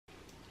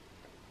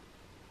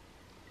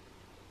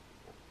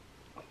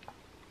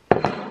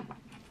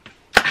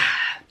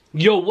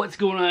Yo, what's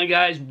going on,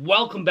 guys?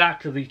 Welcome back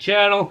to the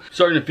channel.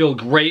 Starting to feel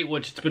great,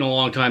 which it's been a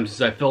long time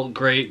since I felt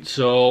great.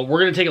 So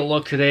we're going to take a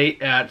look today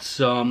at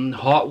some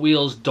Hot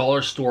Wheels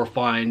dollar store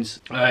finds.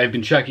 I've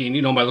been checking,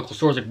 my local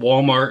stores like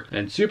Walmart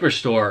and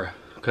Superstore,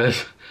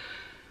 because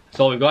that's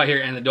all we've got here,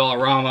 and the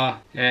Dollarama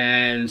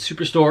and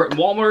Superstore.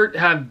 Walmart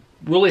have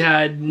really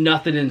had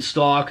nothing in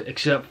stock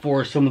except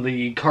for some of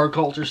the car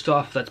culture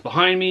stuff that's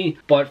behind me.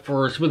 But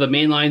for some of the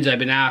main lines I've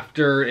been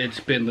after,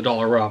 it's been the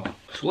Dollarama.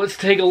 So let's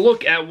take a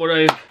look at what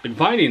I've been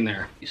finding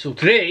there. So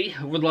today,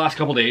 over the last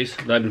couple days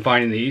that I've been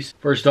finding these,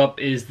 first up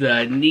is the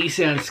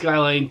Nissan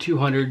Skyline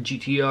 200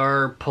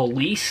 GTR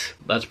Police.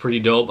 That's pretty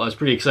dope. I was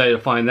pretty excited to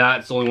find that.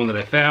 It's the only one that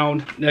I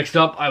found. Next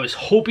up, I was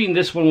hoping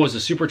this one was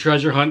a super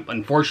treasure hunt.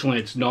 Unfortunately,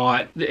 it's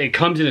not. It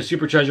comes in a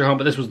super treasure hunt,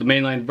 but this was the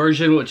mainline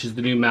version, which is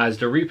the new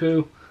Mazda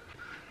Repu.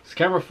 Is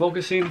camera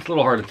focusing? It's a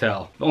little hard to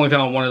tell. I only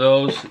found one of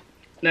those.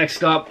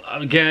 Next up,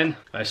 again,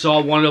 I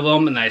saw one of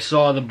them and I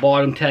saw the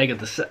bottom tag at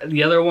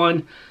the other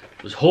one.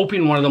 Was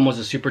hoping one of them was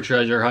a super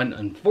treasure hunt.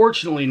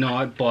 Unfortunately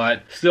not,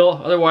 but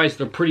still, otherwise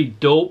they're pretty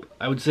dope.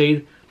 I would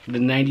say the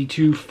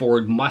 92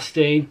 Ford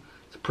Mustang.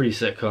 It's a pretty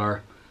sick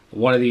car.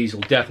 One of these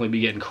will definitely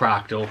be getting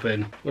cracked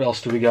open. What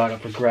else do we got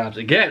up for grabs?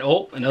 Again,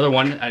 oh, another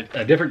one at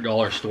a different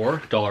dollar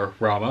store,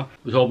 Dollarama.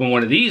 Was hoping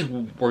one of these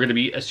were going to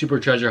be a super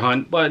treasure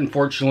hunt, but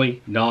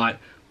unfortunately not.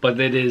 But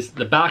it is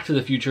the Back to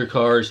the Future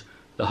cars,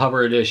 the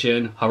hover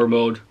edition, hover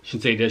mode,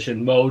 shouldn't say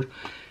edition, mode.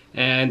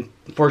 And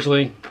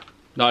unfortunately,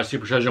 not a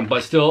super treasure hunt,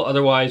 but still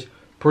otherwise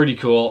pretty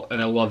cool, and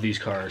I love these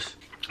cars.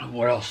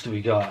 What else do we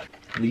got?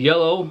 The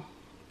yellow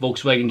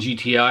Volkswagen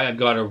GTI. I've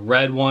got a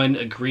red one,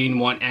 a green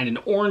one, and an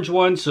orange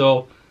one,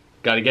 so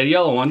gotta get a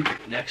yellow one.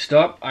 Next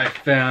up, I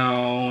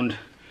found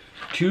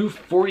two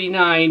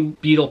 49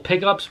 Beetle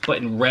pickups, but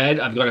in red.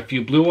 I've got a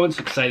few blue ones,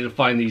 excited to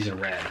find these in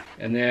red.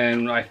 And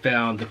then I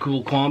found the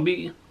cool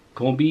Combi,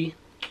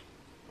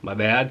 my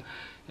bad.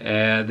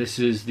 This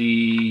is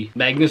the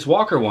Magnus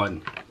Walker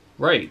one.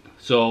 Right,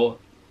 so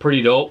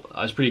pretty dope.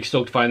 I was pretty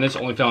stoked to find this.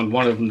 Only found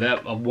one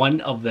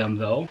of them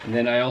though. And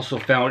then I also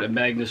found a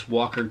Magnus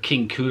Walker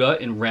King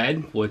Cuda in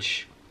red,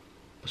 which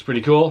was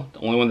pretty cool. The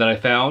only one that I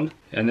found.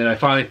 And then I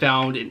finally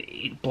found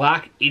a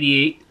black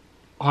 88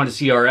 Honda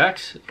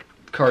CRX.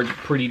 Card's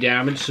pretty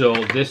damaged, so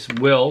this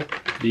will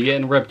be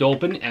getting ripped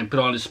open and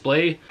put on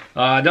display.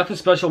 Nothing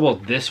special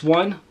about this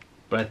one,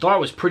 but I thought it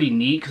was pretty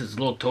neat because it's a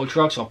little tow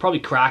truck, so I'll probably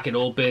crack it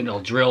open, I'll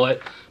drill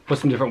it, put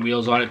some different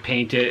wheels on it,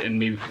 paint it, and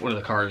maybe one of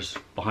the cars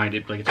behind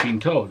it like it's being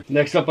towed.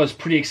 Next up, I was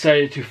pretty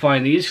excited to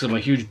find these because I'm a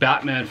huge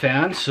Batman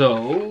fan,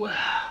 so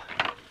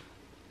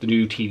the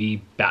new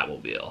TV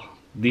Batmobile.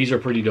 These are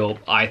pretty dope,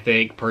 I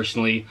think,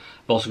 personally.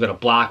 I've also got a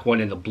black one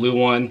and the blue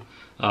one.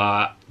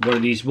 One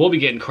of these will be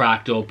getting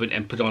cracked open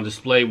and put on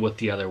display with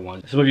the other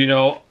one. Some of you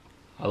know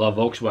I love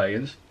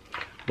Volkswagens.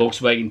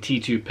 Volkswagen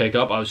T2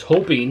 pickup. I was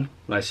hoping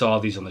when I saw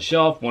these on the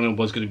shelf, one of them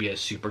was going to be a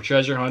super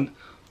treasure hunt.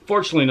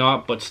 Fortunately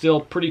not, but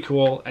still pretty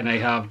cool. And I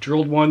have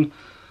drilled one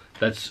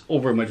that's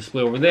over my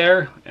display over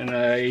there, and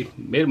I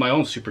made my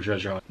own super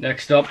treasure hunt.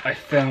 Next up, I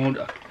found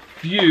a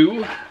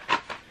few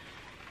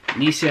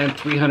Nissan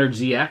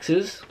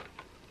 300ZXs.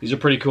 These are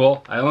pretty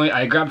cool.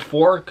 I grabbed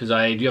 4 because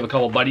I do have a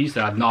couple buddies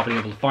that I've not been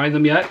able to find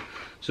them yet.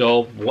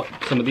 So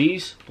some of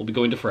these will be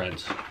going to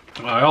friends.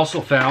 I also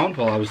found,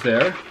 while I was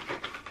there,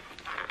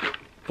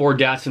 4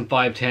 Datsun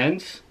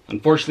 510s.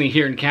 Unfortunately,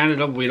 here in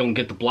Canada, we don't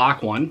get the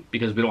black one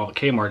because we don't have a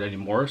Kmart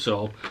anymore. So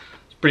I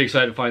was pretty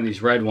excited to find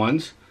these red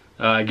ones.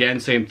 Again,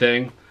 same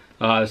thing.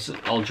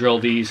 I'll drill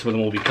these. Some of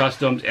them will be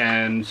customed,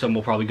 and some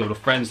will probably go to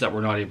friends that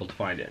were not able to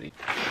find any.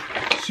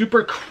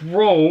 Super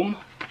Chrome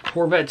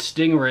Corvette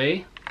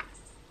Stingray.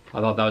 I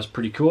thought that was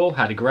pretty cool.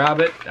 Had to grab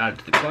it, add it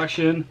to the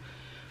collection.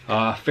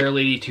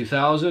 Fairlady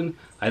 2000.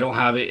 I don't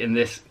have it in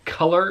this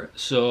color,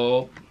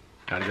 so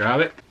gotta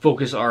grab it.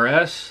 Focus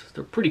RS.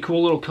 They're pretty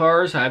cool little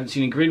cars. I haven't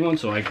seen a green one,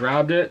 so I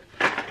grabbed it.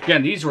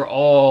 Again, these were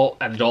all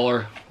at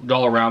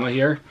Dollarama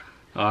here.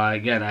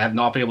 Again, I have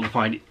not been able to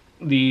find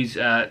these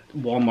at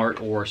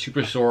Walmart or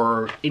Superstore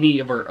or any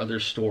of our other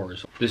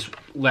stores. This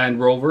Land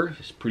Rover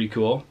is pretty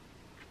cool.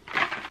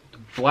 The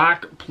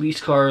black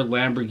police car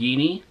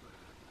Lamborghini.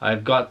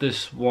 I've got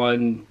this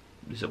one,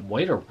 is it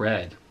white or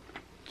red?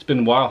 It's been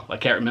a while, I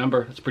can't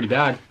remember, it's pretty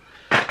bad.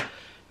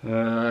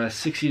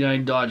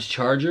 69 Dodge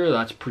Charger,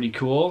 that's pretty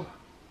cool.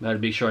 I had to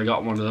make sure I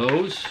got one of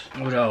those.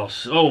 What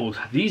else? Oh,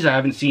 these I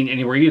haven't seen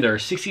anywhere either.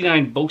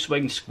 69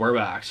 Volkswagen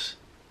Squarebacks.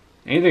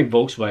 Anything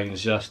Volkswagen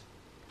is just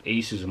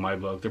aces in my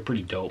book, they're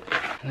pretty dope.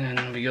 And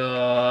then we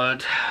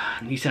got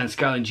Nissan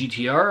Skyline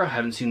GTR. I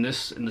haven't seen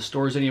this in the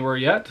stores anywhere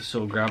yet,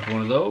 so grabbed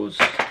one of those.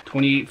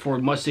 28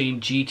 Ford Mustang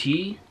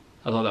GT.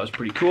 I thought that was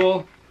pretty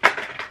cool.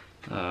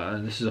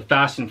 This is a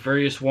Fast and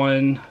Furious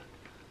one.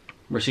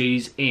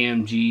 Mercedes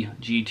AMG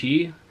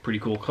GT. Pretty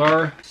cool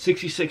car.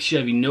 66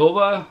 Chevy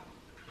Nova.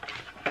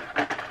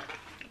 A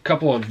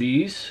couple of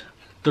these.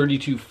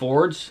 32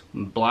 Fords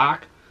in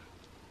black.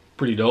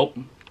 Pretty dope,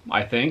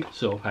 I think.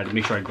 So I had to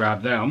make sure I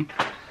grabbed them.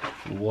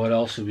 What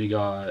else have we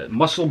got?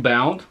 Muscle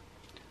Bound.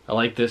 I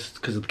like this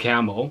because of the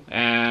camo.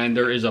 And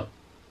there is a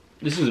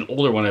This is an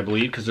older one, I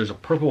believe, because there's a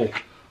purple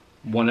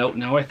one out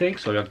now, I think.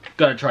 So I've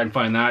got to try and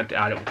find that to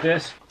add it with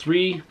this.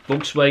 3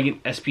 Volkswagen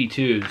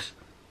SP2s.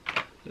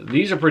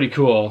 These are pretty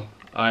cool.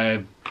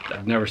 I've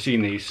never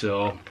seen these,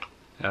 so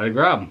I had to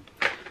grab them.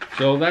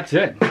 So that's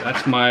it.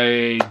 That's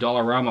my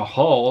Dollarama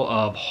haul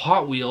of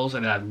Hot Wheels,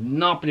 and I've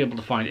not been able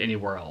to find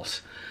anywhere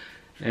else.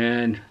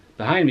 And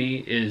behind me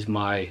is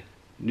my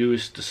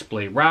newest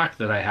display rack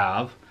that I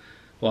have,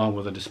 along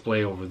with a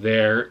display over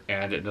there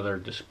and another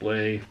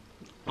display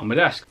on my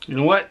desk. You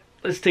know what?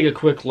 Let's take a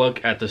quick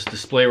look at this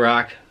display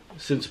rack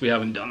since we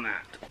haven't done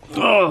that.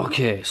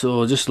 Okay,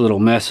 so just a little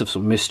mess of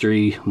some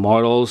mystery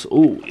models.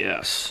 Oh,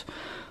 yes.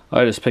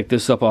 I just picked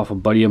this up off a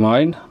buddy of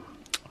mine.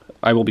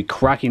 I will be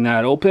cracking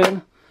that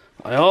open.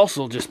 I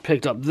also just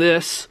picked up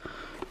this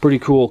pretty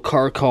cool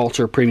Car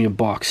Culture Premium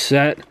Box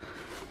Set.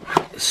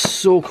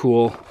 So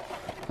cool.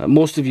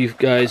 Most of you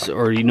guys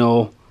already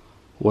know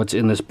what's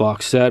in this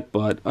box set,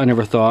 but I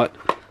never thought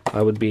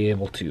I would be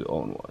able to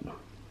own one.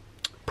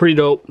 Pretty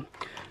dope.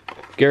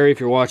 Gary, if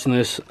you're watching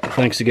this,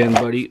 thanks again,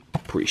 buddy.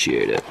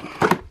 Appreciate it.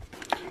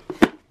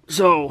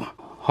 So,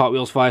 Hot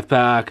Wheels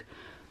 5-pack,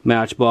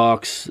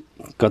 Matchbox,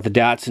 got the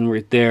Datsun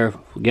right there.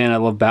 Again, I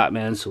love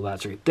Batman, so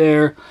that's right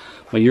there.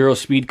 My Euro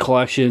Speed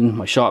collection,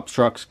 my Shop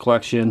Trucks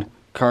collection,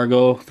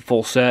 Cargo, the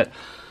full set.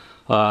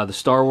 The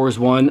Star Wars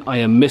one, I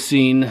am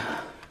missing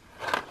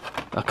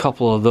a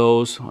couple of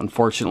those,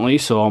 unfortunately,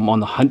 so I'm on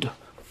the hunt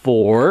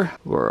for,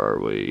 where are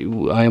we?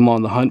 I am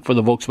on the hunt for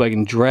the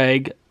Volkswagen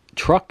Drag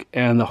truck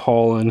and the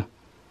Holland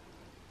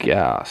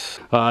Gas.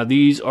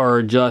 These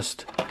are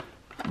just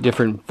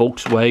different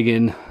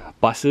Volkswagen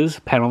buses,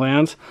 panel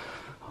vans.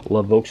 I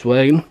love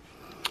Volkswagen.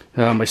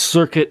 My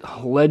Circuit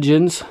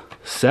Legends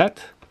set,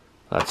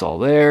 that's all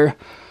there.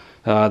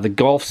 The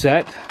Golf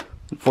set,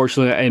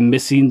 unfortunately I'm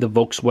missing the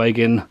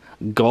Volkswagen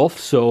Golf,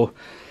 so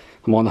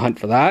I'm on the hunt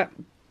for that.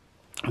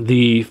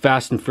 The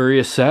Fast and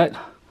Furious set,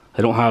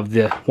 I don't have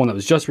the one that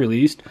was just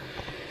released.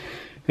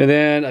 And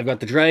then I've got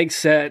the Drag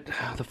set,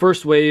 the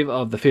first wave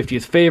of the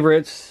 50th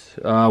favorites,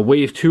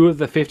 wave 2 of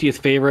the 50th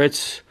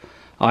favorites.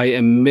 I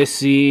am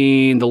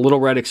missing the Little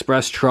Red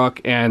Express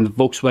truck and the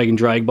Volkswagen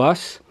Drag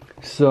bus.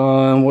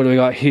 So what do we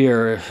got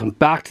here? Some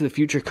Back to the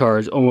Future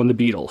cars. Oh, and the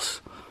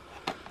Beatles.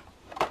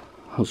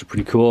 Those are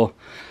pretty cool.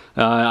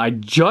 I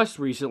just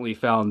recently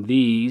found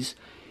these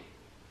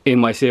in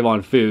my Save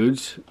On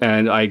Foods,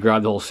 and I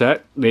grabbed the whole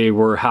set. They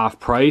were half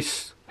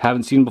price.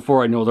 Haven't seen them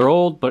before. I know they're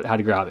old, but had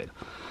to grab it.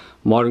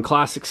 Modern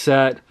Classic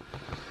set.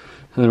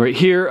 And then right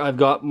here, I've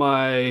got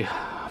my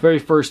very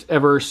first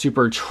ever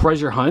Super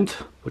Treasure Hunt,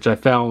 which I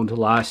found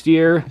last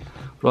year.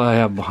 What do I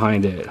have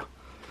behind it?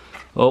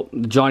 Oh,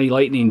 the Johnny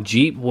Lightning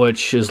Jeep,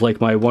 which is like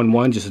my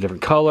 1-1, just a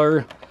different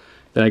color.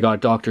 Then I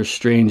got Doctor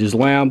Strange's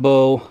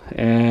Lambo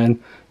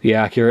and the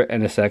Acura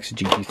NSX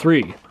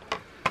GT3.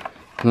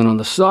 And then on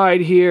the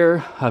side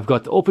here, I've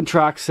got the Open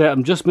Track set.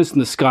 I'm just missing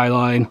the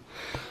Skyline.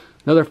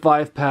 Another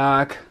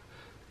 5-pack.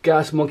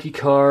 Gas Monkey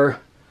car.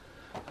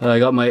 I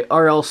got my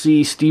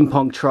RLC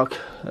steampunk truck,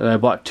 and I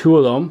bought 2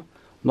 of them.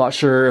 I'm not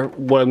sure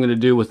what I'm going to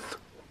do with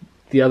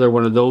the other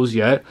one of those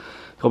yet.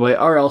 Got my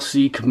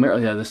RLC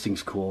Camaro. Yeah, this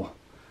thing's cool.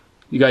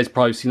 You guys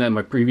probably seen that in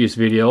my previous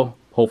video,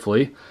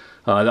 hopefully.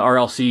 The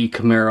RLC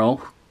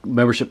Camaro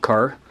membership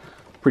car.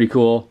 Pretty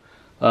cool.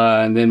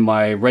 And then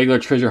my regular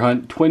Treasure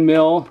Hunt twin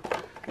mill.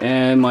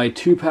 And my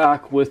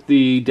 2-pack with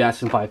the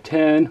Datsun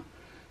 510.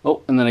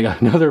 Oh, and then I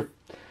got another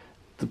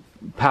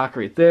pack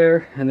right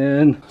there. And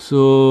then,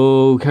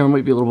 so camera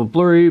might be a little bit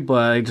blurry,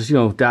 but I just, you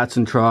know,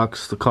 Datsun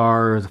trucks, the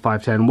car, the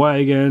 510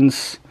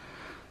 wagons,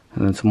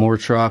 and then some more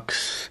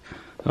trucks.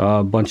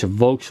 A bunch of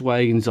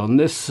Volkswagens on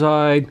this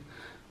side.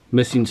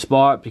 Missing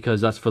spot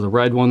because that's for the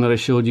red one that I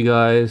showed you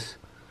guys.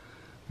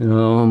 You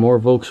know, more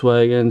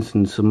Volkswagens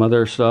and some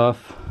other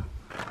stuff.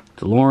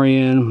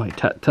 DeLorean, my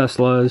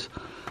Teslas.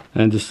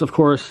 And just, of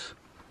course,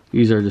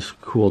 these are just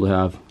cool to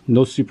have.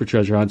 No Super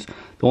Treasure Hunts.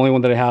 The only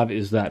one that I have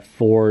is that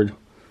Ford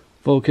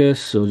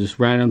Focus. So just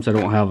randoms. I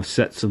don't have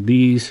sets of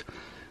these.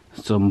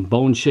 Some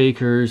Bone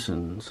Shakers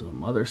and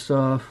some other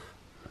stuff.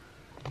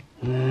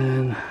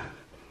 And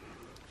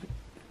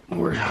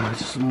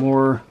just some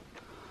more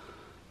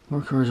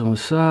cars on the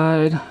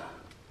side.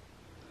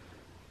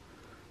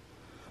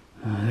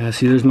 Yeah,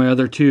 see, there's my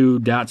other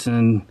 2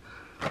 Datsun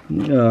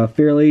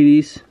Fair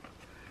Ladies.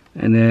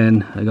 And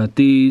then I got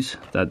these.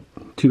 That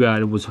too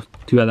bad that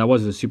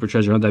wasn't a Super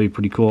Treasure Hunt. That'd be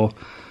pretty cool.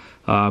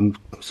 Some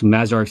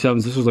Mazda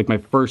RX-7s. This was like my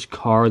first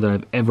car that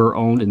I've ever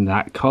owned in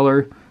that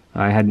color.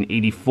 I had an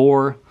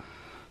 84.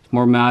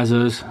 More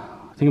Mazdas.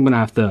 I think I'm gonna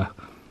have to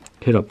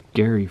hit up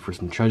Gary for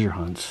some treasure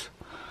hunts.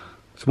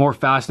 Some more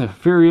Fast and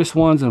Furious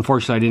ones.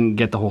 Unfortunately, I didn't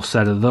get the whole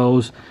set of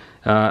those.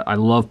 I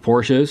love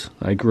Porsches.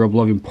 I grew up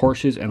loving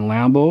Porsches and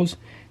Lambos.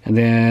 And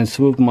then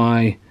some of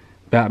my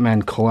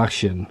Batman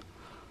collection.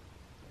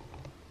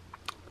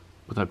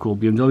 With that cool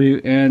BMW.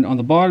 And on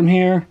the bottom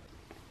here,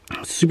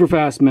 super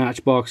fast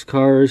Matchbox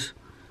cars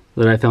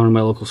that I found in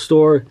my local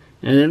store.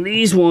 And then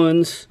these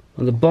ones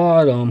on the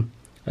bottom,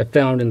 I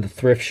found in the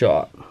thrift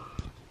shop.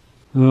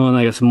 Oh, and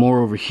I got some more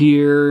over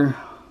here.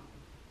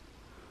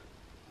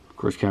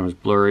 course, camera's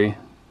blurry.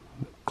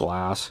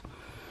 Glass.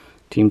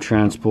 Team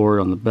Transport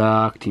on the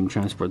back. Team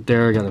Transport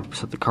there. Gotta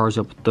set the cars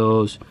up with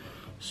those.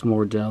 Some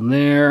more down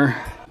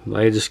there.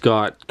 I just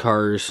got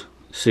cars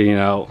sitting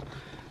out.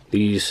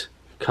 These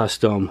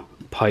custom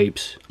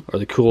pipes are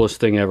the coolest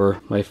thing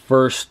ever. My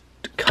first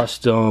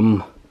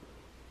custom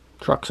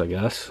trucks, I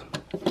guess.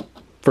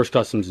 First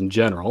customs in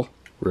general,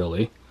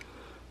 really.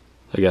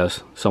 I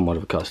guess, somewhat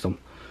of a custom.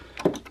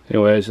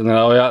 Anyways, and then,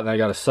 oh yeah, and I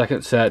got a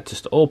second set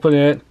just to open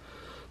it.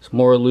 Some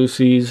more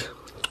Lucy's.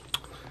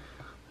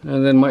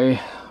 And then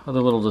my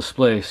other little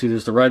display. See,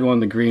 there's the red one,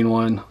 the green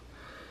one.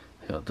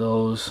 Got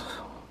those.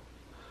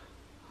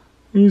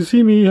 You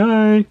see me,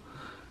 hi.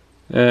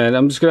 And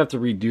I'm just gonna have to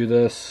redo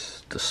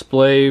this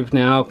display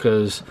now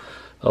because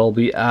I'll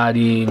be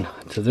adding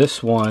to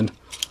this one,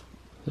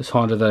 this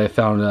Honda that I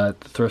found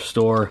at the thrift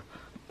store,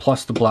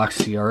 plus the black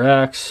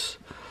CRX.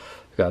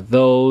 Got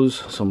those,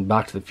 some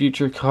Back to the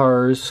Future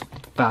cars,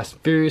 Fast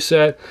and Furious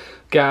set,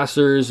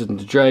 gassers, and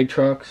the drag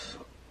trucks.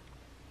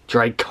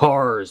 Drag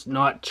cars,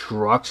 not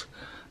trucks.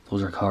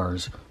 Those are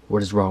cars.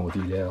 What is wrong with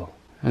you, Dale?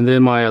 And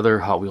then my other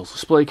Hot Wheels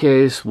display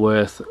case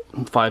with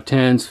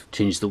 510s.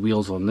 Changed the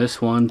wheels on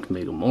this one,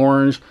 made them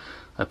orange.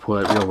 I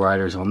put Real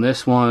Riders on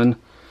this one.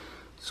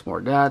 Some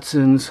more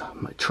Datsuns,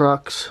 my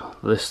trucks.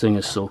 This thing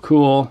is so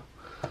cool.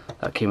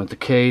 That came with the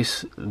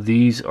case.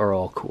 These are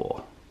all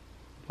cool.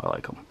 I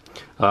like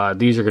them.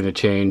 These are going to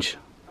change.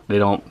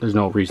 There's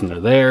no reason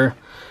they're there.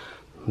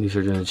 These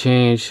are going to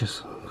change.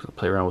 Just gonna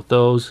play around with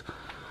those.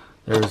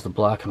 There's the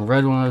black and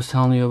red one I was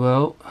telling you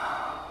about.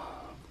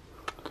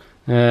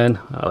 And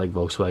I like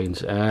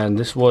Volkswagens. And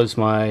this was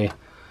my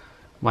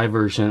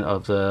version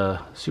of the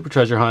Super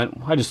Treasure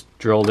Hunt. I just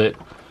drilled it.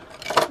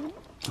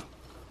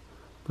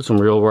 Put some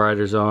Real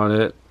Riders on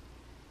it.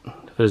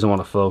 If it doesn't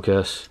want to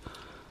focus.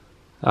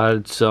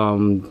 Added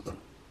some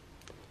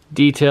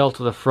detail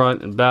to the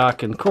front and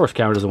back. And of course,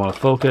 camera doesn't want to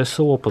focus,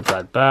 so we'll put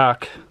that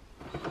back.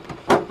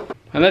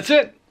 And that's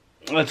it.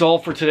 That's all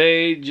for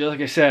today. Just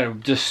like I said,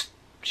 I'm just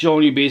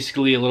showing you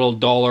basically a little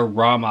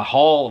Dollarama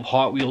haul of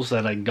Hot Wheels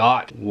that I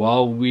got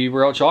while we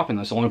were out shopping.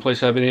 That's the only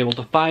place I've been able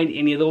to find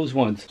any of those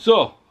ones.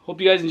 So,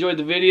 hope you guys enjoyed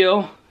the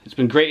video. It's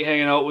been great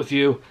hanging out with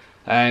you,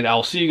 and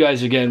I'll see you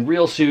guys again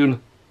real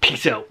soon.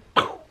 Peace out.